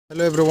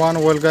Hello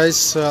everyone, well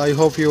guys, I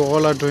hope you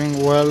all are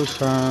doing well.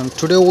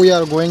 Today we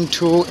are going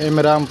to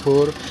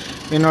M.Rampur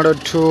in order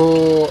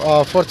to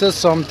purchase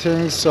some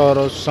things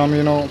or some,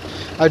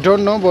 I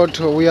don't know, but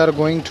we are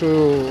going to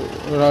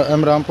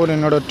M.Rampur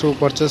in order to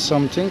purchase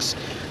some things.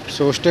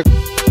 So stay.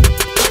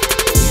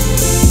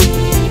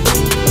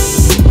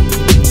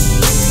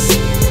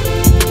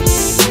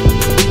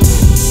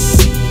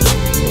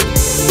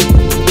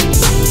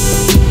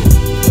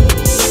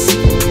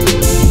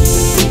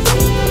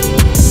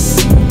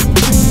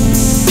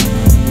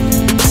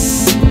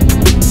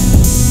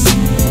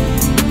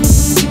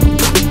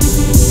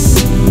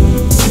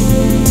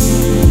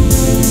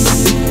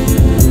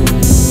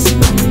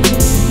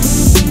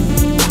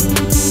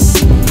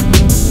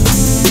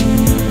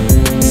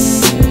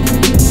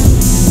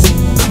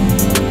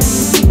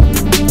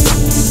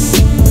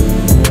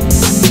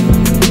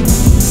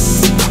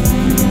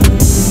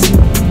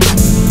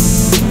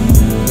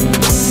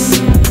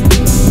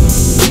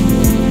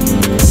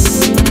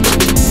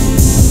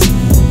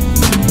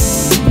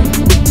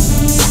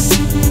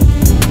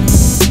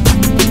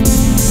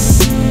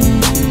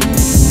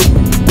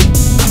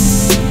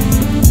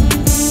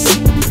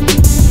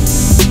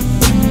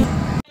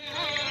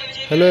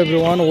 Hello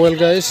everyone, well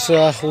guys,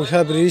 we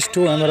have reached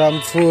to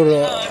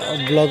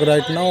M.Rampur blog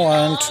right now,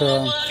 and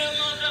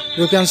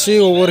you can see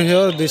over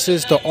here this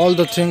is all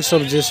the things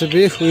of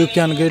JCB you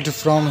can get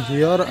from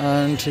here,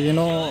 and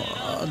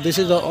this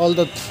is all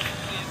the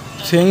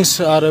things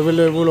are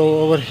available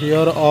over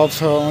here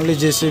of only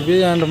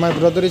JCB, and my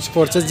brother is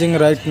purchasing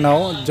right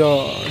now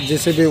the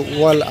JCB.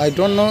 Well, I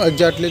don't know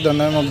exactly the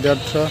name of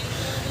that.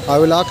 I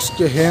will ask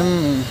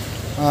him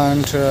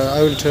and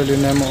I will tell you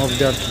name of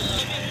that.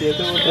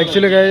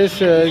 Actually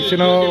guys,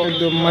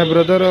 my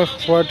brother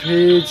what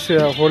he is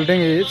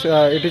holding is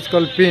it is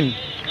called pin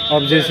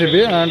of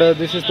JCB, and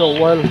this is the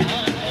oil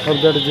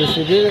of that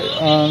JCB,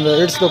 and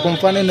it's the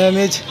company name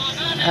is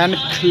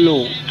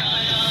Anclo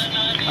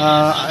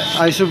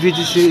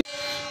ISO.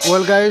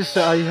 Well guys,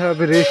 I have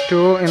reached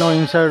to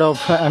inside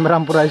of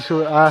M.Rampur.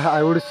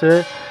 I would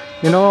say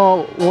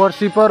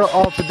worshipper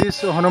of this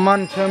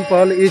Hanuman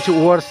temple is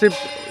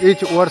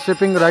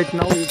worshipping right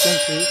now. You can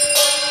see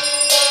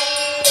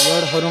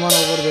Lord Hanuman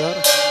over there.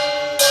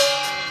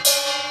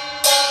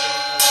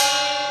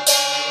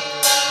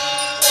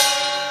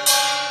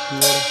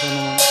 Lord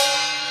Hanuman.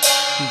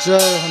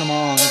 Jai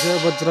Hanuman. Jai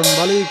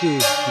Bajrangbali ki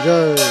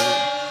Jai.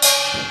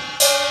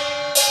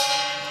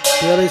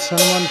 Here is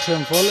Hanuman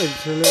temple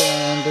actually,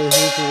 and he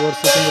is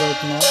worshipping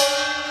right now.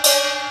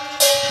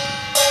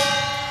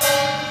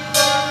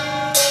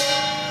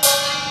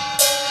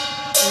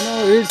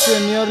 It's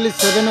nearly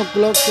 7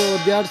 o'clock, so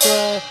that's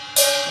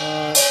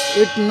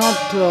it's not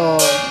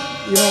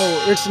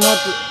it's not,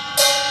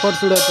 what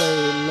should I tell,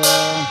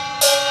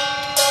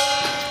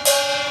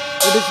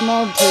 it is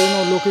not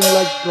looking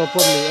like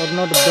properly or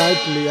not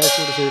brightly, I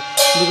should say,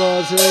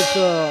 because it's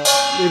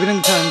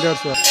evening time,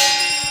 that's why.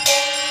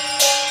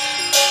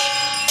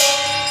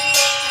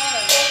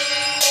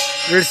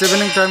 It's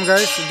evening time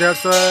guys,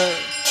 that's why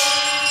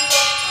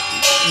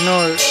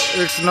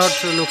it's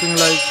not looking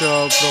like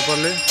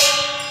properly.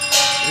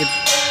 It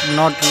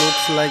not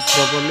looks like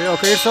properly.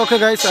 Okay, it's okay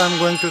guys, I'm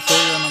going to show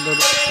you another.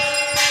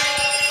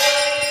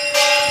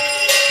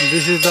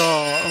 This is the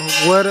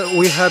where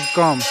we have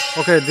come.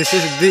 Okay, this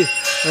is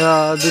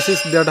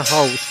that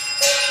house.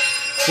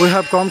 We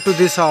have come to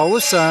this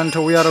house, and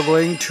we are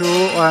going to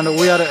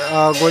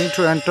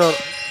enter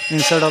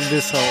inside of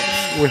this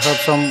house. We have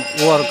some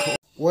work.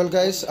 Well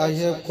guys, I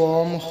have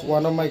come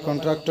one of my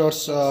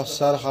contractors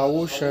sir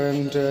house,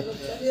 and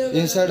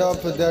inside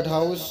of that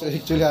house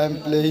actually I am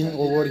playing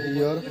over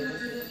here.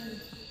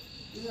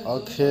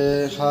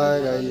 Okay, hi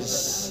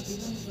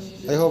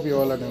guys, I hope you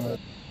all are doing well.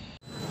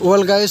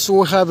 Well guys,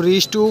 we have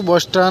reached to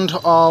bus stand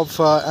of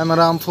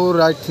M.Rampur.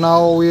 Right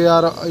now we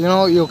are,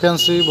 you can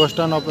see bus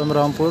stand of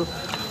M.Rampur.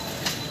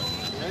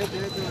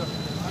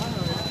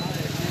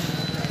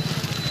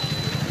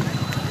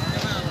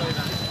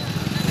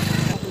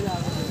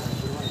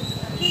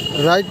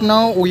 Right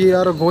now we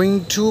are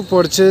going to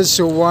purchase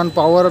one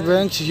power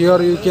bank.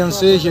 Here you can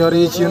see, here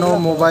is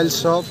mobile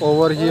shop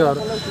over here,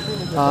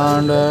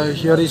 and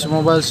here is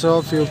mobile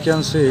shop. You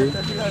can see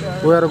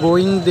we are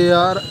going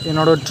there in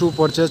order to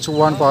purchase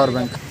one power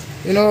bank.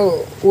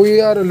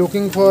 We are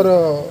looking for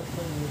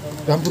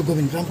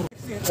Rampur.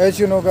 As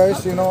you know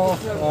guys,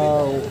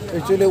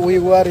 actually we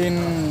were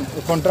in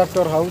a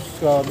contractor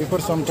house before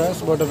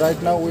sometimes, but right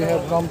now we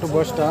have come to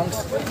bus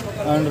stands,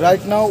 and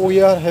right now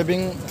we are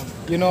having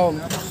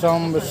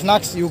some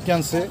snacks, you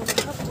can say.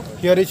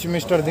 Here is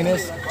Mr.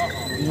 Dinesh.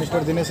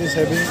 Mr. Dinesh is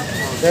having.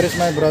 There is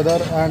my brother,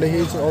 and he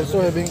is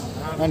also having.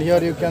 And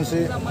here you can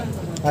see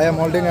I am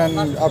holding,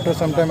 and after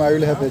some time I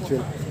will have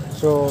actually.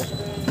 So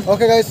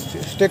okay guys,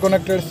 stay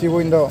connected. See you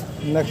in the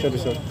next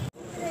episode.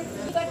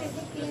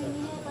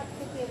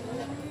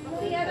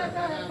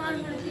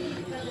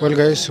 Well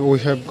guys, we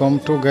have come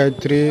to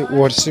Gayatri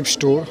worship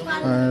store,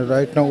 and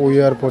right now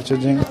we are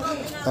purchasing,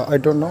 I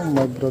don't know,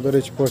 my brother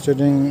is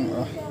purchasing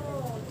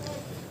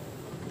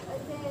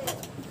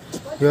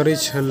Here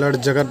is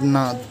Lord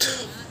Jagannath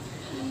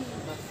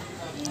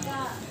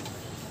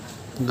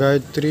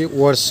Gayatri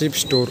Worship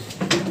Store.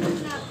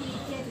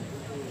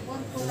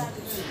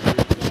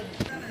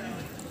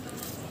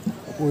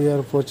 We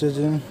are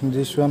purchasing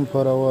this one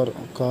for our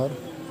car.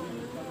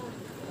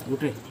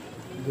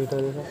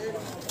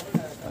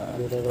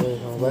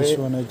 This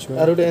one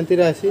actually.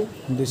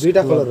 This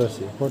color.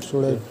 What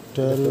should I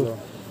tell?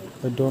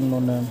 I don't know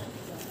name.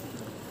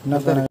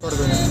 Nothing.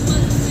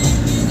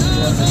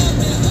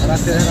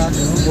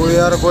 We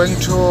are going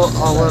to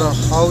our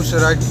house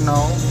right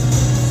now.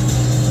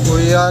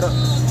 We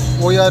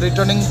are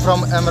returning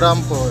from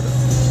M.Rampur.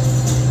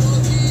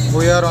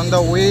 We are on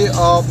the way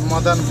of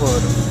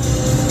Madanpur.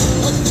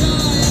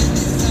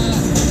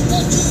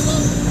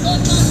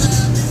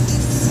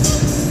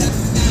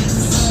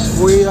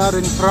 We are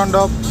in front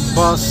of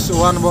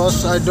one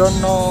bus. I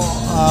don't know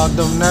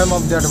the name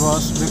of that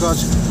bus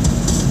because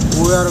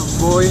we are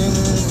going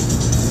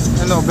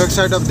back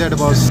side of that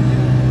bus.